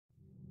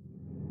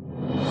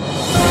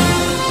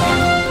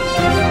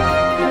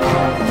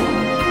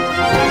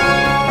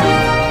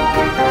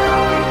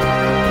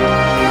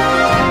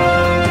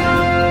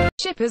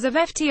members of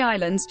FT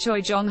Island's Choi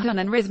Jonghun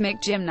and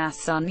Rhythmic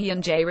Gymnast Son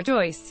Yeon Jae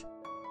rejoice.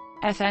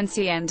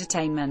 FNC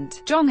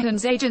Entertainment,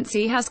 Jonghun's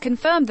agency, has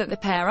confirmed that the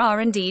pair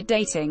are indeed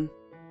dating.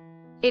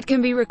 It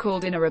can be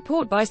recalled in a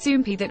report by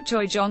Soompi that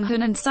Choi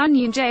Jonghun and Son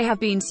Yeon Jae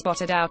have been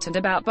spotted out and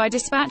about by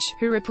Dispatch,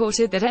 who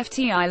reported that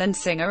FT Island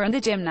singer and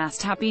the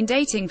gymnast have been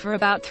dating for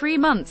about 3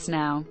 months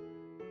now.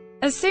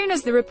 As soon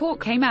as the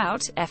report came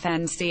out,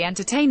 FNC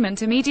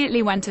Entertainment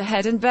immediately went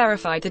ahead and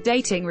verified the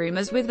dating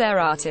rumors with their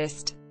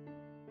artist.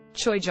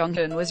 Choi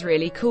Jonghun was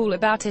really cool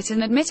about it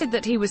and admitted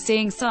that he was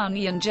seeing Son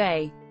Yeon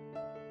Jae.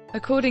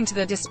 According to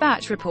the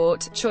Dispatch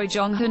report, Choi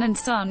Jonghun and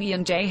Son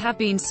Yeon Jae have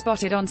been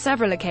spotted on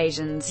several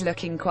occasions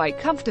looking quite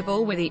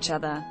comfortable with each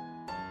other.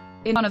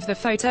 In one of the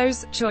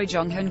photos, Choi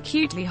Jonghun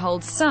cutely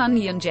holds Son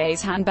Yeon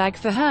Jae's handbag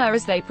for her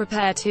as they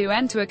prepare to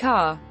enter a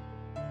car.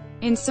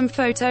 In some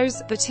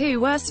photos, the two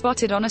were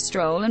spotted on a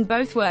stroll and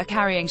both were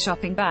carrying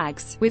shopping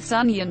bags, with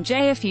Son Yeon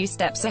Jae a few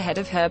steps ahead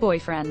of her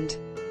boyfriend.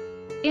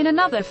 In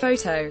another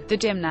photo, the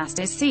gymnast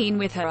is seen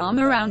with her arm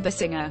around the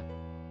singer.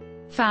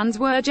 Fans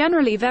were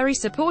generally very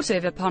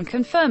supportive upon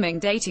confirming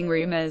dating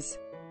rumors.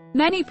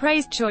 Many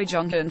praised Choi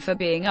Jonghun for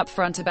being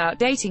upfront about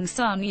dating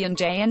Son Yeon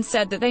Jae and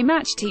said that they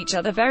matched each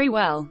other very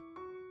well.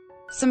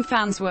 Some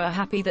fans were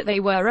happy that they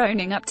were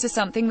owning up to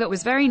something that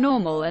was very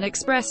normal and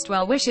expressed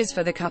well wishes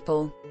for the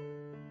couple.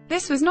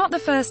 This was not the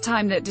first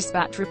time that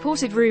Dispatch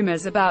reported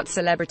rumors about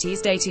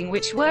celebrities dating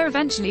which were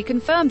eventually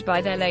confirmed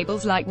by their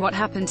labels, like what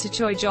happened to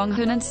Choi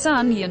Jonghun and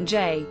Son Yeon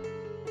Jae.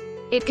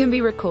 It can be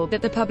recalled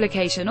that the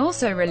publication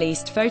also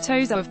released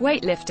photos of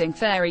weightlifting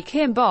fairy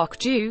Kim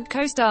Bok-joo,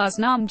 co-stars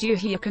Nam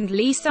Joo-hyuk and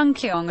Lee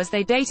Sung-kyung as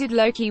they dated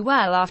low-key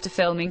well after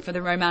filming for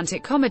the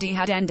romantic comedy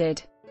had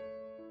ended.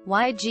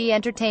 YG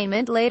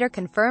Entertainment later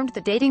confirmed the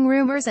dating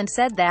rumors and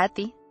said that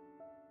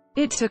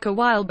It took a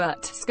while,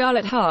 but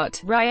Scarlet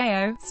Heart,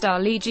 Ryeo, star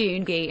Lee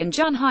Joon-gi and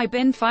Jun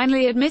Hae-bin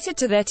finally admitted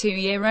to their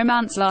 2-year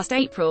romance last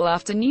April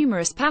after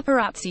numerous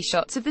paparazzi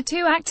shots of the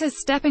two actors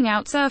stepping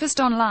out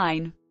surfaced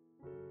online.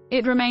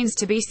 It remains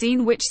to be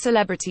seen which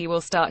celebrity will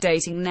start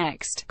dating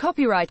next.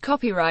 Copyright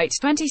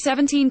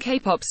 2017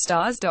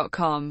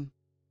 kpopstars.com.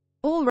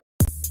 All